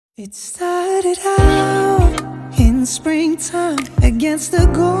It started out in springtime against the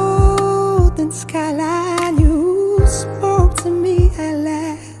golden skyline. You spoke to me at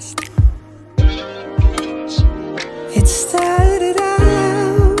last. It started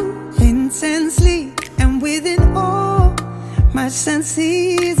out intensely, and within all my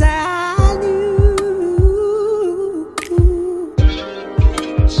senses I knew.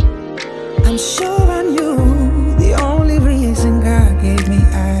 I'm sure I knew the only reason God gave me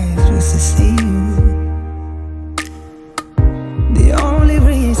eyes was to see you. The only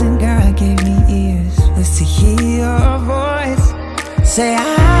reason God gave me ears was to hear your voice say I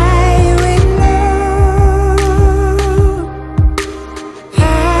will love, I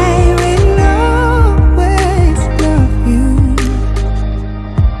will always love you.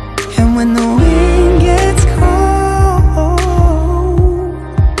 And when the wind gets cold,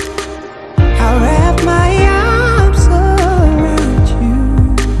 I'll wrap my arms around you.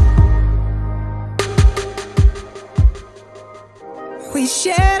 We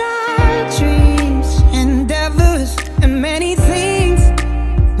shared our dreams, endeavors, and many things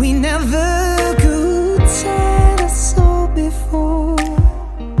we never could tell us so before.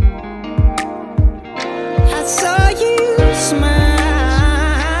 I saw you smile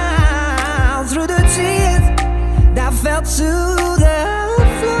through the tears that fell to the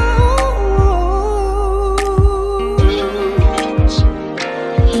floor.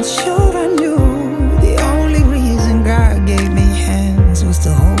 And sure I knew the only reason God gave me hands was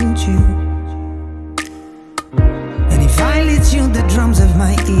to hold you. And he finally tuned the drums of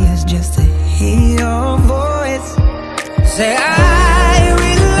my ears just to hear your voice say